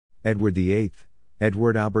Edward VIII,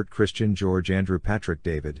 Edward Albert Christian George Andrew Patrick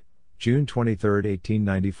David, June 23,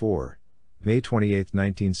 1894, May 28,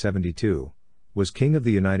 1972, was King of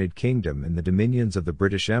the United Kingdom in the dominions of the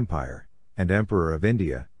British Empire, and Emperor of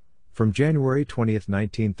India, from January 20,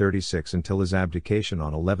 1936 until his abdication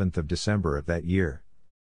on 11th of December of that year.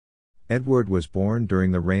 Edward was born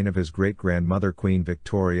during the reign of his great-grandmother Queen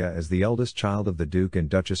Victoria as the eldest child of the Duke and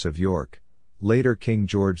Duchess of York, later King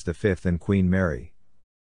George V and Queen Mary.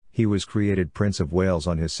 He was created Prince of Wales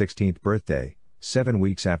on his 16th birthday, 7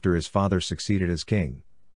 weeks after his father succeeded as king.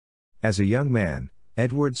 As a young man,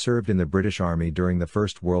 Edward served in the British Army during the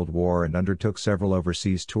First World War and undertook several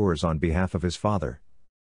overseas tours on behalf of his father.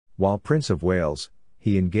 While Prince of Wales,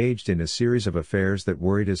 he engaged in a series of affairs that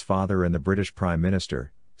worried his father and the British Prime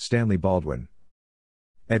Minister, Stanley Baldwin.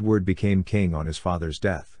 Edward became king on his father's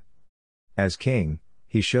death. As king,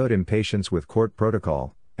 he showed impatience with court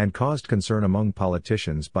protocol, and caused concern among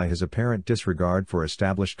politicians by his apparent disregard for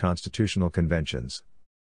established constitutional conventions.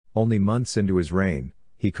 Only months into his reign,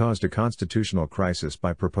 he caused a constitutional crisis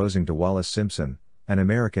by proposing to Wallis Simpson, an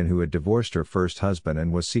American who had divorced her first husband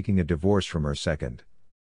and was seeking a divorce from her second.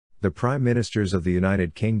 The prime ministers of the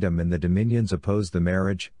United Kingdom and the Dominions opposed the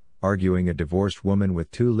marriage, arguing a divorced woman with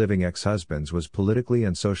 2 living ex-husbands was politically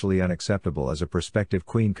and socially unacceptable as a prospective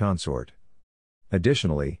queen consort.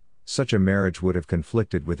 Additionally, such a marriage would have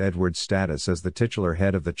conflicted with Edward's status as the titular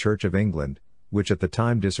head of the Church of England, which at the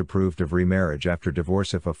time disapproved of remarriage after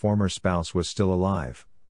divorce if a former spouse was still alive.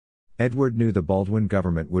 Edward knew the Baldwin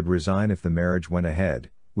government would resign if the marriage went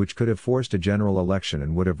ahead, which could have forced a general election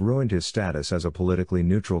and would have ruined his status as a politically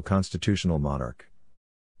neutral constitutional monarch.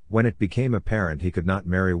 When it became apparent he could not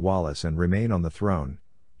marry Wallis and remain on the throne,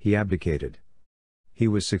 he abdicated. He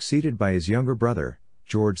was succeeded by his younger brother,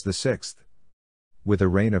 George VI. With a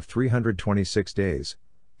reign of 326 days,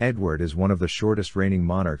 Edward is one of the shortest reigning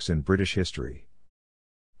monarchs in British history.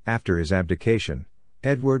 After his abdication,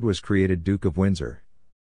 Edward was created Duke of Windsor.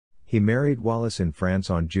 He married Wallis in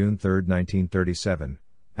France on June 3, 1937,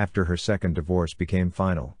 after her second divorce became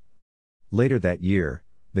final. Later that year,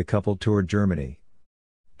 the couple toured Germany.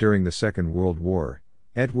 During the Second World War,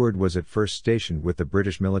 Edward was at first stationed with the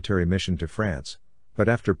British military mission to France, but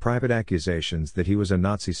after private accusations that he was a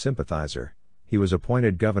Nazi sympathizer, he was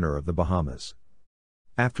appointed governor of the Bahamas.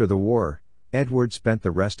 After the war, Edward spent the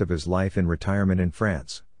rest of his life in retirement in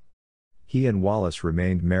France. He and Wallis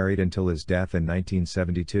remained married until his death in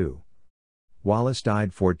 1972. Wallis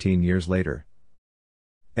died 14 years later.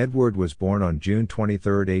 Edward was born on June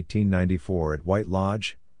 23, 1894 at White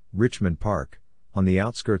Lodge, Richmond Park, on the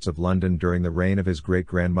outskirts of London during the reign of his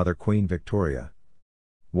great-grandmother Queen Victoria.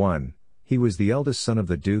 1. He was the eldest son of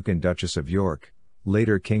the Duke and Duchess of York,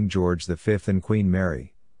 later King George V and Queen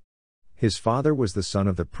Mary. His father was the son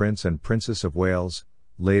of the Prince and Princess of Wales,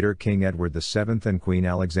 later King Edward VII and Queen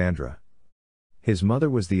Alexandra. His mother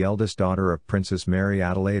was the eldest daughter of Princess Mary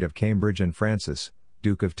Adelaide of Cambridge and Francis,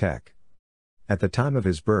 Duke of Teck. At the time of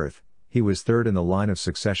his birth, he was third in the line of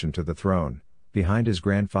succession to the throne, behind his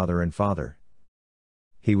grandfather and father.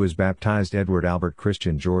 He was baptized Edward Albert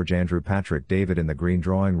Christian George Andrew Patrick David in the Green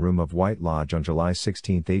Drawing Room of White Lodge on July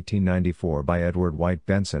 16, 1894 by Edward White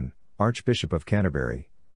Benson, Archbishop of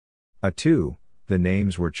Canterbury. The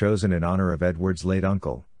names were chosen in honor of Edward's late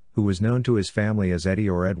uncle, who was known to his family as Eddie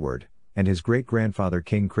or Edward, and his great-grandfather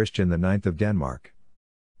King Christian IX of Denmark.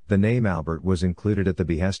 The name Albert was included at the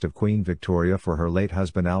behest of Queen Victoria for her late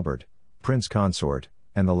husband Albert, Prince Consort,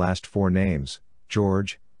 and the last 4 names,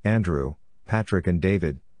 George, Andrew, Patrick and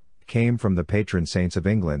David, came from the patron saints of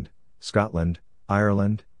England, Scotland,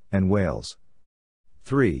 Ireland, and Wales.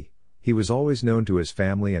 3. He was always known to his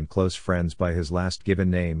family and close friends by his last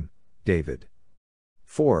given name, David.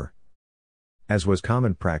 4. As was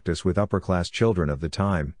common practice with upper-class children of the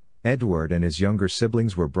time, Edward and his younger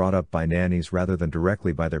siblings were brought up by nannies rather than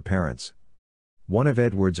directly by their parents. One of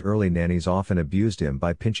Edward's early nannies often abused him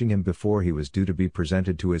by pinching him before he was due to be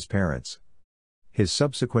presented to his parents. His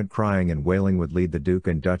subsequent crying and wailing would lead the Duke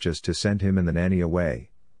and Duchess to send him and the nanny away.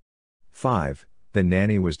 5. The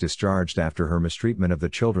nanny was discharged after her mistreatment of the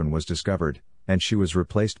children was discovered, and she was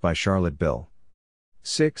replaced by Charlotte Bill.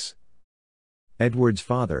 6. Edward's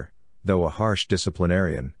father, though a harsh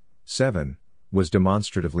disciplinarian, 7. was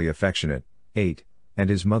demonstratively affectionate, 8, and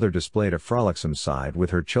his mother displayed a frolicsome side with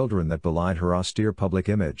her children that belied her austere public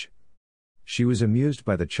image. She was amused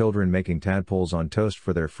by the children making tadpoles on toast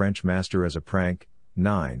for their French master as a prank,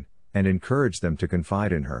 9, and encouraged them to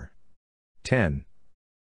confide in her. 10.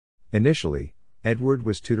 Initially, Edward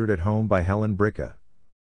was tutored at home by Helen Bricca.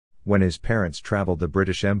 When his parents traveled the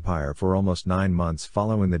British Empire for almost 9 months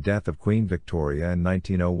following the death of Queen Victoria in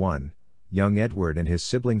 1901, young Edward and his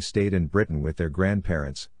siblings stayed in Britain with their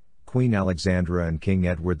grandparents, Queen Alexandra and King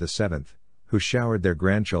Edward VII, who showered their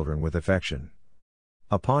grandchildren with affection.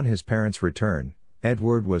 Upon his parents' return,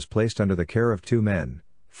 Edward was placed under the care of two men,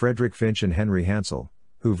 Frederick Finch and Henry Hansel,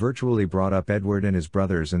 who virtually brought up Edward and his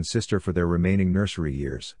brothers and sister for their remaining nursery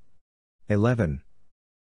years. 11.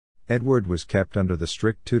 Edward was kept under the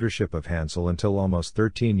strict tutorship of Hansel until almost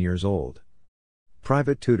 13 years old.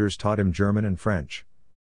 Private tutors taught him German and French.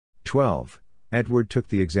 12. Edward took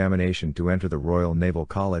the examination to enter the Royal Naval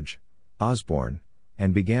College, Osborne,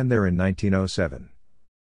 and began there in 1907.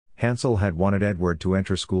 Hansel had wanted Edward to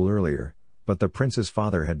enter school earlier, but the prince's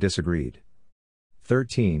father had disagreed.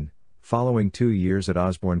 13. Following 2 years at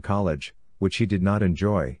Osborne College, which he did not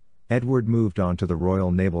enjoy, Edward moved on to the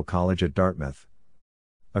Royal Naval College at Dartmouth.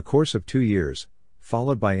 A course of 2 years,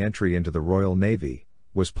 followed by entry into the Royal Navy,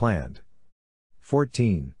 was planned.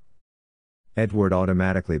 14. Edward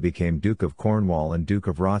automatically became Duke of Cornwall and Duke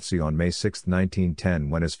of Rothesay on May 6, 1910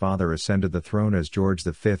 when his father ascended the throne as George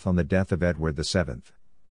V on the death of Edward VII.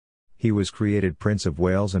 He was created Prince of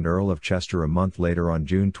Wales and Earl of Chester a month later on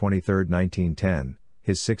June 23, 1910,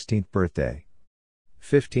 his 16th birthday.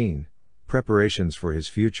 15. Preparations for his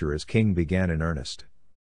future as king began in earnest.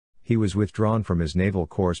 He was withdrawn from his naval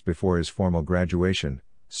course before his formal graduation,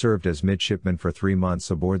 served as midshipman for 3 months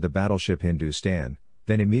aboard the battleship Hindustan,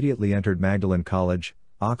 then immediately entered Magdalen College,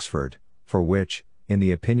 Oxford, for which, in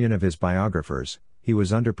the opinion of his biographers, he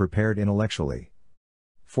was underprepared intellectually.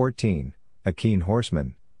 14. A keen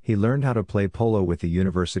horseman, he learned how to play polo with the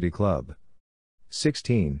University Club.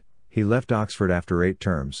 16. He left Oxford after 8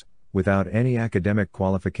 terms, without any academic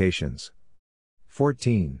qualifications.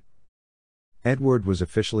 14. Edward was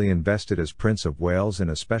officially invested as Prince of Wales in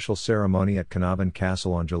a special ceremony at Carnarvon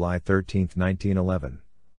Castle on July 13, 1911.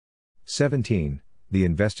 17. The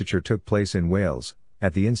investiture took place in Wales,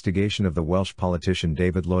 at the instigation of the Welsh politician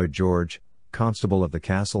David Lloyd George, Constable of the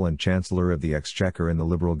Castle and Chancellor of the Exchequer in the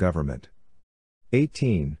Liberal government.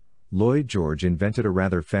 18. Lloyd George invented a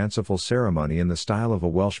rather fanciful ceremony in the style of a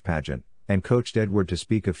Welsh pageant, and coached Edward to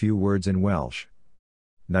speak a few words in Welsh.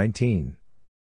 19.